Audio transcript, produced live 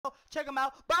know, check him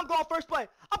out. But I'm going first play.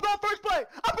 I'm going first play.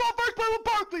 I'm going first play with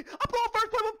Barkley. I'm going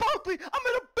first play with Barkley. I'm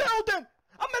in the building.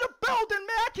 I'm in the building,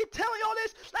 man. I keep telling y'all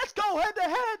this. Let's go head to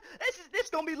head. This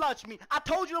gonna be lunch meat. I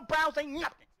told you the Browns ain't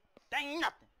nothing. They ain't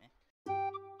nothing, man.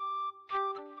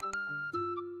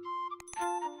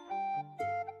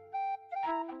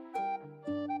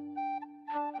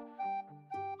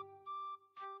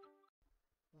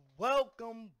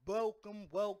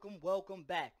 Welcome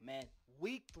back, man.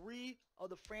 Week 3 of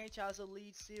the Franchise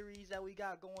Elite series that we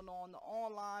got going on, the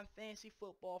online fantasy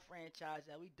football franchise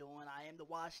that we doing. I am the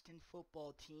Washington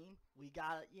football team. We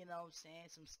got, you know what I'm saying,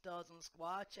 some studs on the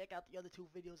squad. Check out the other 2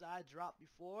 videos I dropped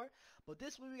before. But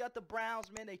this week we got the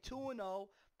Browns, man. They 2-0.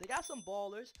 They got some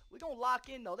ballers. We're going to lock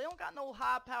in, though. They don't got no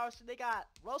high power, so they got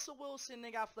Russell Wilson,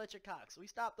 they got Fletcher Cox. So we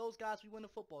stop those guys, we win the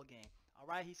football game.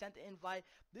 Alright, he sent the invite.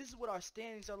 This is what our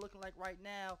standings are looking like right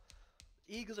now.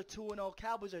 Eagles are 2-0.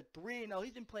 Cowboys are 3-0.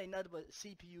 He's been playing nothing but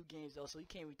CPU games, though, so he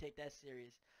can't really take that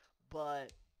serious.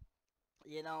 But,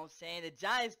 you know what I'm saying? The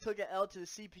Giants took an L to the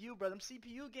CPU, bro. Them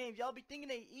CPU games, y'all be thinking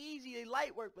they easy, they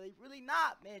light work, but they really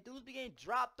not, man. Dudes be getting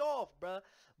dropped off, bro.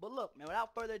 But look, man,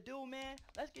 without further ado, man,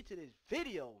 let's get to this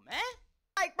video, man.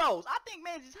 Like, bros, I think,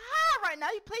 man, he's high right now.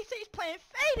 He's playing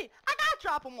faded. I gotta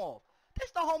drop him off.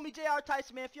 This the homie J.R.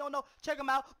 Tyson, man. If you don't know, check him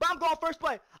out. But I'm going first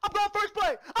play. I'm going first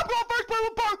play. I'm going first play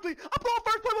with Barkley. I'm going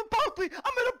first play with Barkley.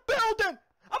 I'm in the building.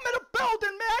 I'm in the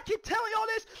building, man. I keep telling y'all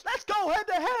this. Let's go head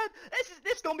to head.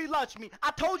 This gonna be lunch meat.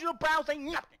 I told you the Browns ain't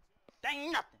nothing. They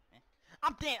ain't nothing, man.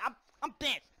 I'm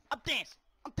dancing.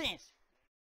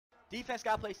 Defense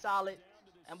gotta play solid,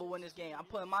 and we'll win this game. I'm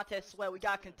putting Montez Sweat. We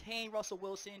gotta contain Russell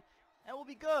Wilson, and we'll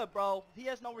be good, bro. He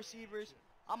has no receivers.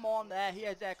 I'm on that. He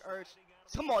has Zach Ertz.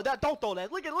 Come on, don't throw that.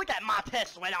 Look at Montez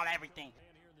Sweat on everything.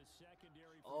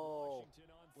 Oh,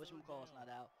 whatchamacallit's not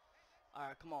out. All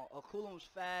right, come on. Okulam's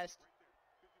fast.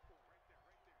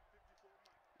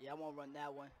 Yeah, I won't run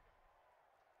that one.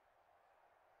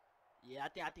 Yeah, I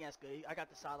think that's good. I got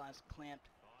the sidelines clamped.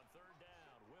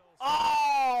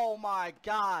 Oh my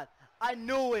God! I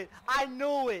knew it,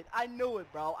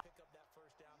 bro.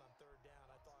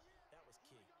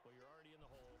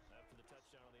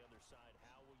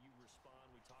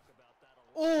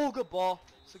 Oh, good ball.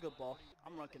 It's a good ball.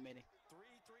 I'm run committing.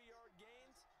 3-3-yard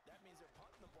gains. That means they're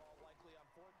punting the ball likely on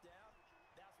 4th down.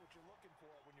 That's what you're looking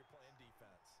for when you're playing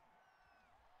defense.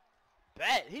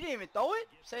 Bet. He didn't even throw it.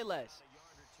 Say less.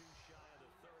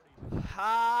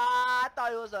 I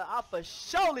thought it was a. I for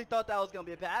surely thought that was gonna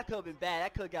be a bad. That could have been bad.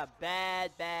 That could have got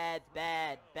bad.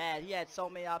 He had so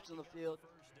many options on the field.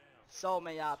 So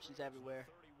many options everywhere.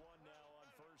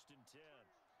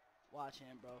 Watch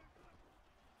him, bro.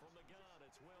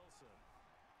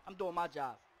 I'm doing my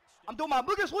job.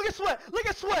 Look at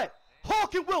Sweat.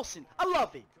 Hawk and Wilson. I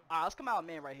love it. All right, let's come out,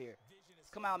 man, right here.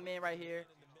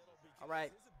 All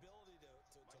right.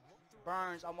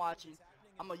 Burns, I'm watching.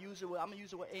 I'm gonna use it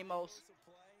with Amos.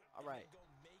 All right.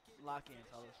 Lock in,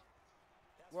 fellas.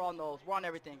 We're on those. We're on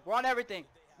everything.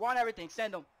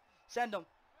 Send them.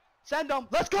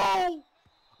 Let's go.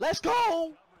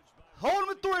 Hold him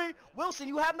at 3. Wilson,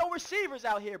 you have no receivers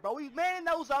out here, bro. We manning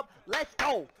those up. Let's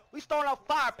go. We starting off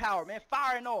firepower, man.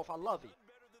 Firing off. I love it.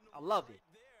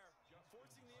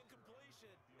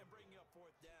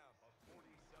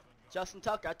 Justin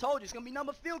Tucker, I told you, it's going to be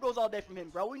number field goals all day from him,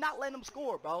 bro. We're not letting him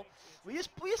score, bro. We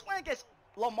just playing against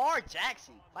Lamar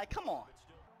Jackson. Like, come on.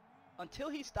 Until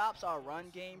he stops our run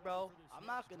game, bro, I'm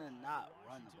not going to not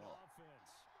run the ball.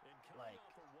 Like,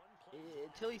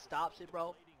 until he stops it,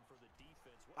 bro,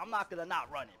 I'm not gonna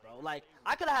not run it, bro. Like,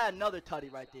 I could have had another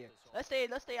tutty right there. Let's stay.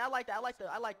 I like that right there.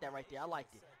 I liked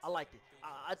it.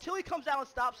 Until he comes down and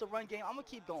stops the run game, I'm gonna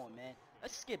keep going, man.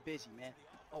 Let's just get busy, man.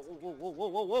 Oh,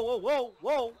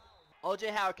 whoa. OJ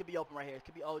Howard could be open right here. It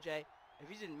could be OJ. If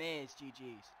he's in man, it's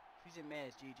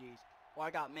GG's. Or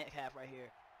I got Metcalf right here.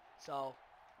 So,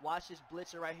 watch this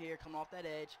blitzer right here coming off that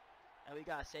edge. And we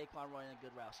got Saquon running a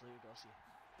good route. So, here we go. See.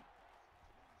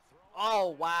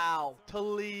 Oh, wow.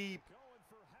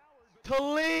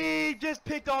 Talib just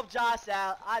picked off Josh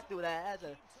out. I threw that.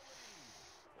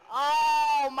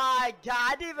 Oh my God!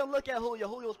 I didn't even look at Julio.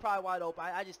 Julio was probably wide open.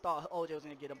 I just thought OJ was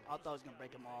gonna get him. I thought he was gonna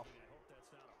break him off.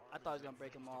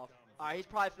 All right, he's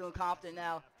probably feeling confident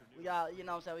now. We got, you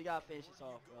know what I'm saying, we gotta finish this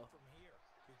off, bro.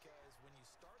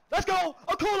 Let's go!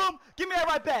 Okulam! Give me that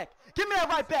right back! Give me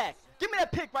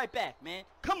that pick right back, man.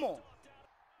 Come on.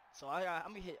 So I'm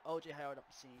gonna hit OJ Howard up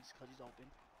the seams because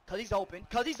he's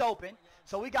open.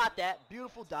 So we got that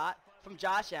beautiful dot from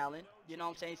Josh Allen. You know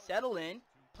what I'm saying? Settle in,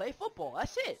 play football.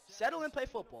 That's it. Settle in, play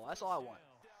football. That's all I want.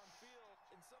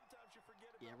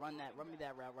 Yeah, run me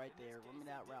that route right there.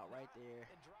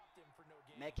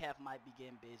 Metcalf might be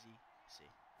getting busy. Let's see.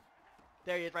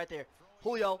 There he is right there.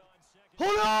 Julio.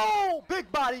 Julio!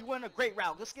 Big body winning a great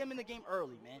route. Let's get him in the game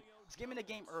early, man. Let's get him in the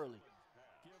game early.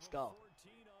 Let's go.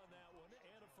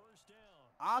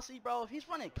 Honestly, bro, if he's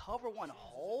running cover one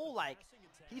hole, like,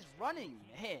 he's running,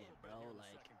 man, bro.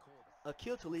 Like,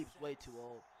 Akil Talib's way too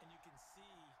old.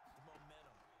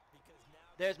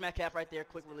 There's Metcalf right there.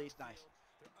 Quick release. Nice.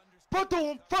 Put to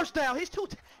him. First down. He's too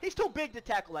big to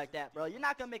tackle like that, bro. You're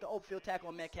not going to make an open field tackle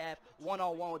on Metcalf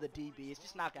one-on-one with a DB. It's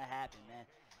just not going to happen, man.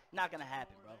 Not going to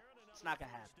happen, bro. It's not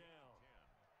going to happen.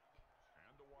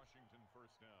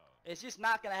 It's just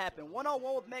not going to happen.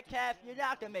 One-on-one with Metcalf, you're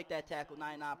not going to make that tackle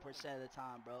 99% of the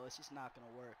time, bro. It's just not going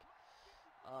to work.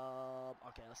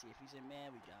 Okay, let's see. If he's in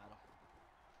man, we got him.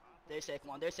 There's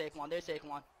Saquon. There's Saquon. There's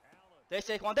Saquon. There's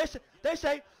Saquon.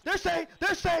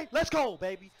 There's Say. Let's go,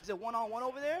 baby. Is it one-on-one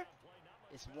over there?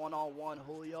 It's one-on-one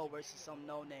Julio versus some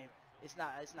no-name. It's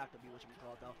not going to be what you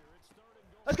call it, though.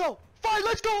 Let's go. Fight.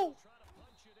 Let's go.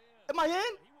 Am I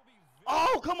in?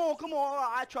 Oh, come on.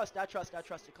 I trust it.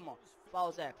 Come on.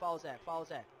 Follow Zach. Come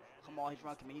on, he's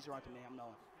running me.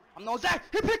 I'm knowing Zach.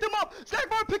 He picked him up. Zach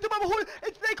Martin picked him up.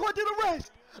 And Saquon did the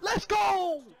rest. Let's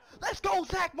go,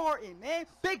 Zach Martin, man.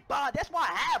 Big body. That's why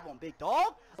I have him, big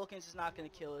dog. Wilkins is not going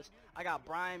to kill us. I got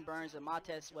Brian Burns and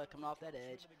Montez Sweat coming off that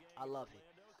edge. I love it.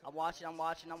 I'm watching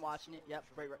it. Yep,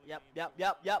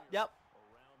 Yep.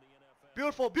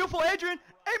 Beautiful, Adrian.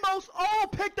 Amos, oh,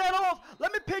 pick that off.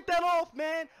 Let me pick that off,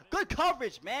 man. Good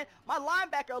coverage, man. My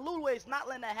linebacker, Aludwe, is not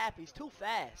letting that happen. He's too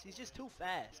fast. He's just too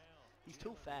fast. Let's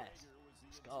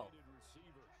go.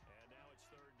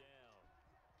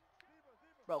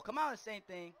 Bro, come out and same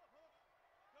thing.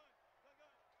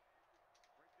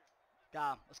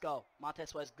 Got him. Let's go. Montez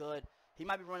Sweat's good. He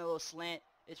might be running a little slant.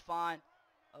 It's fine.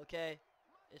 Okay.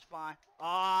 It's fine.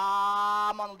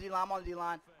 I'm on the D-line.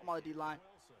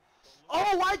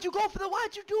 Oh, why'd you do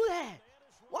that?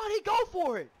 Why'd he go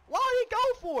for it?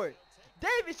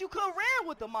 Davis, you could have ran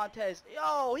with the Montez.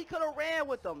 Yo, he could have ran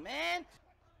with them, man.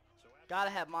 Gotta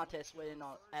have Montez Sweat in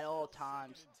at all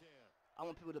times. I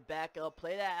want people to back up,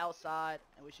 play that outside,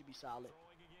 and we should be solid.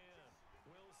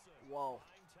 Whoa.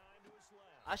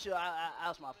 That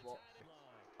was my fault.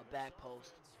 A back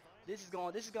post. This is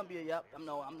gonna be a yep. I'm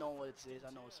knowing what it is. We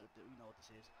know what this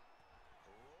is.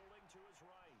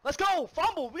 Let's go!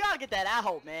 Fumble! We gotta get that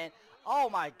out, man.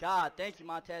 Oh my God! Thank you,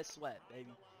 Montez Sweat,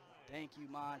 baby. Thank you,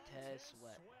 Montez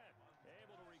Sweat.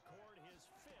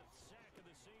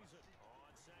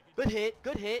 Good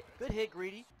hit,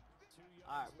 Greedy.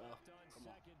 All right, bro. Come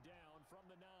on.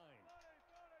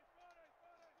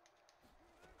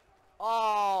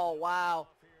 Oh wow!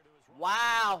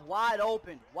 Wide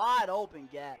open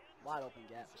gap. It's my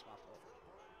fault.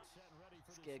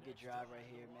 Let's get a good drive right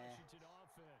here, man.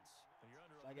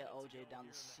 If I get OJ down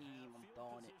the seam, I'm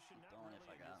throwing it if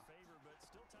I got him.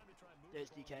 There's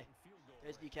DK.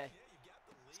 Let's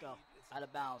go. Out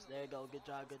of bounds. There you go. Good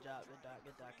job.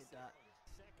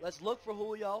 Let's look for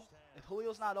Julio. If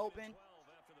Julio's not open,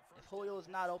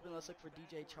 let's look for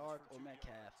DJ Chark or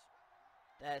Metcalf.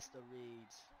 That's the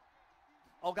reads.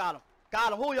 Oh, got him.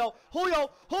 Julio,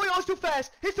 he's too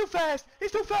fast. He's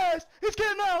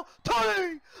getting out.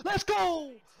 Tony, let's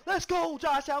go,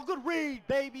 Josh Allen. Good read,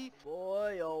 baby.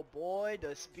 Boy, oh boy,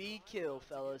 the speed kill,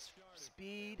 fellas.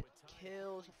 Speed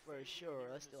kills for sure.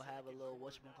 Let's still have a little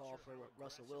whatchamacall for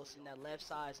Russell Wilson. That left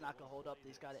side is not going to hold up.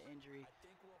 He's got an injury.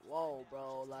 Whoa,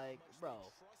 bro,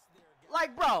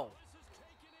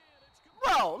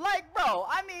 bro.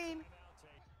 I mean,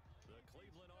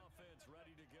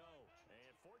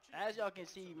 as y'all can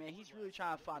see, man, he's really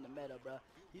trying to find the meta, bro.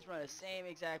 He's running the same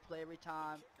exact play every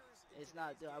time. It's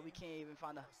not, we can't even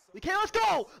find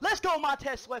let's go,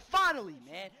 Montez Sweat, finally,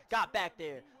 man. Got back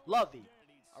there. Love it.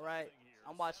 All right,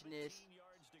 I'm watching this.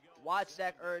 Watch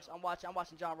Zach Ertz. I'm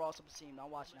watching John Ross up the seam. I'm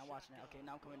watching that. Okay,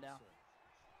 now I'm coming down.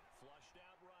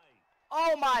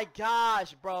 Oh my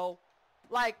gosh, bro.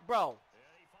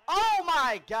 Oh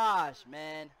my gosh,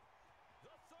 man.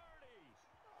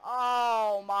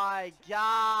 Oh my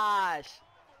gosh.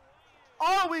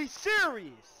 Are we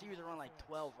serious? He was running like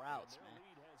 12 routes, man.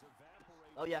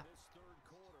 Oh yeah.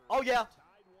 I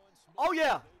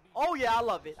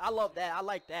love it. I love that. I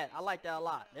like that a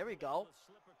lot. There we go.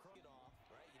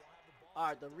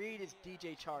 Alright, the read is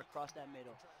DJ Chark across that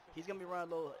middle. He's going to be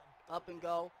running a little up and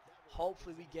go.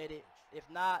 Hopefully we get it. If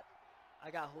not,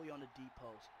 I got Julio on the deep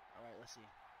post. Alright, let's see.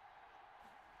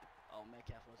 Oh,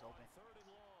 Metcalf was open.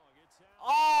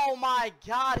 Oh my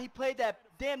God, he played that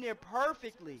damn near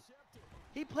perfectly.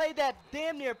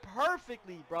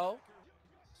 Bro.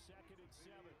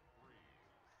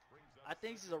 I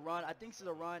think this is a run.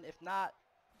 If not,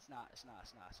 it's not.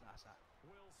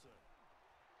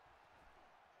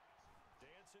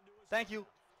 Thank you.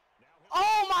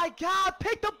 Oh my God,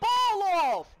 pick the ball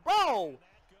off, bro.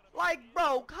 Like,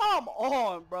 bro, come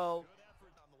on, bro.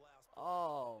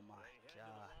 Oh my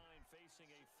God.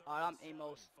 All right, I'm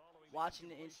Amos, watching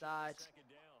the insides.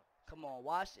 Come on,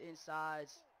 watch the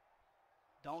insides.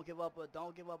 Don't give up a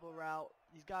route.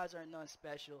 These guys aren't nothing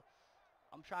special.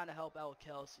 I'm trying to help out with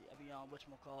Kelsey. I mean,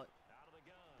 whatchamacallit.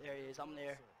 There he is. I'm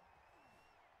there.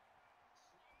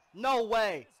 No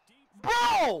way. Bro!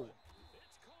 Whether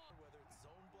it's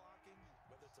zone blocking,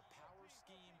 whether it's a power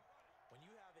scheme, when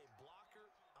you have a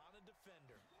blocker on a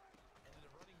defender, and then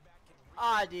the running back can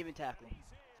I didn't even tackle him.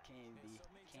 Can't even be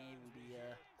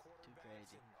too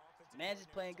crazy. Man's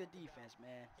just playing good defense,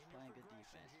 man. He's playing good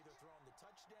defense.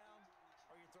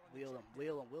 Wheel him.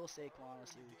 Wheel Saquon.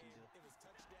 Let's see what we can do.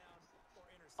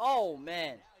 Oh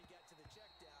man.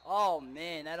 Oh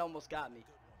man, that almost got me.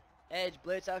 Edge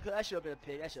blitz. That should have been a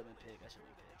pick. That should have been pick.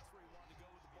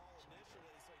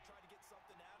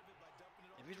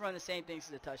 If he's running the same things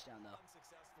to the touchdown, though.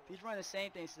 If he's running the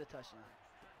same things to the touchdown.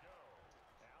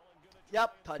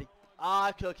 Yep, tutty.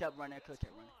 I could have kept running.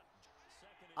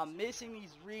 I'm missing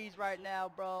these reads right now,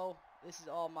 bro. This is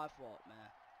all my fault, man.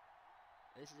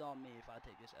 This is on me if I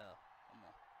take this L. Come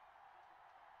on.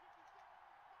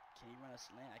 Can you run a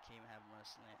slant? I can't even have him run a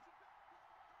slant.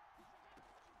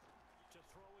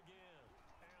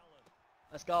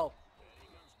 Let's go.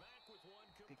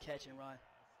 Good catch and run.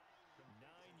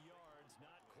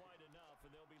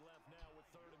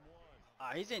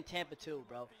 Alright, he's in Tampa 2,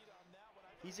 bro.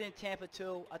 He's in Tampa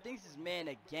 2. I think this is man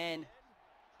again.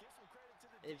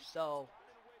 If so,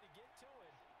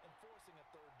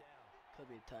 could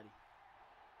be a tutty.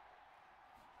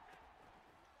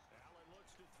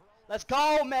 Let's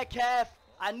go, Metcalf.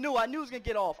 I knew he was gonna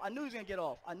get off.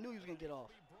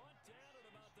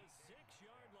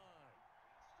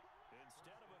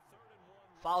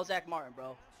 Foul Zach Martin,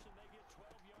 bro.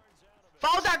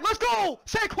 Foul Zach, let's go!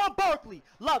 SAQUON Barkley,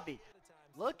 love it.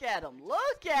 Look at him.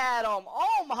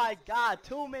 Oh my God,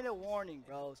 2-minute warning,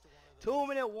 bros.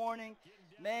 2-minute warning.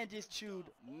 Man just chewed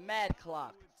mad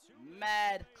clock,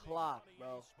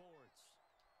 bro.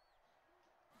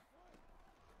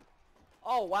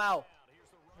 Oh wow.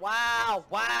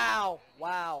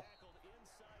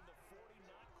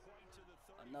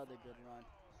 Another good run.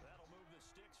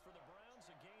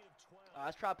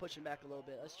 Let's try pushing back a little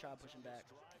bit.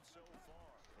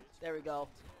 There we go.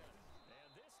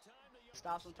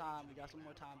 Stop some time. We got some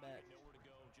more time back.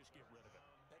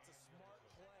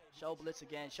 Show blitz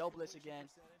again.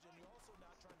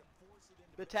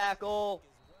 Good tackle.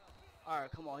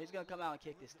 Alright, come on. He's going to come out and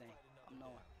kick this thing. I'm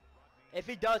knowing. If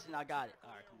he doesn't, I got it.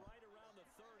 Alright, come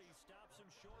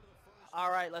on.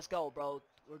 Alright, let's go, bro.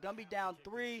 We're going to be down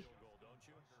 3.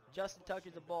 Justin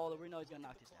Tucker's the ball. We know he's going to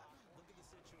knock this down.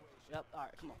 Yep,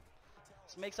 alright, come on.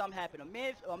 Let's make something happen. A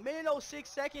minute and 06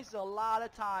 seconds is a lot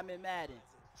of time in Madden.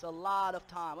 It's a lot of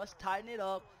time. Let's tighten it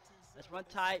up. Let's run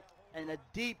tight. And a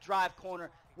deep drive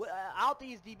corner. I don't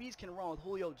think these DBs can run with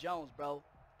Juilo Jones, bro.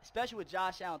 Especially with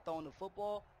Josh Allen throwing the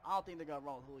football. I don't think they're going to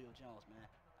run with Juilo Jones, man.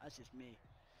 That's just me.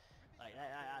 Like,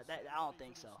 I don't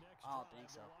think so.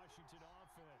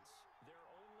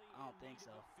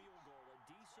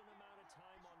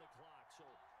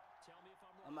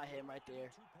 I might hit him right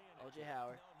there. O.J.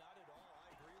 Howard.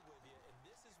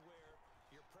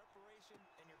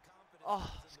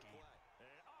 Oh, this game.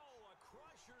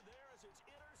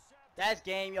 That's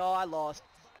game, y'all. I lost.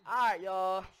 Alright,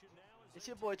 y'all. It's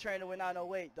your boy Trainer with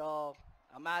 908, dog.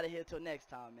 I'm out of here till next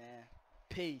time, man.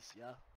 Peace, y'all.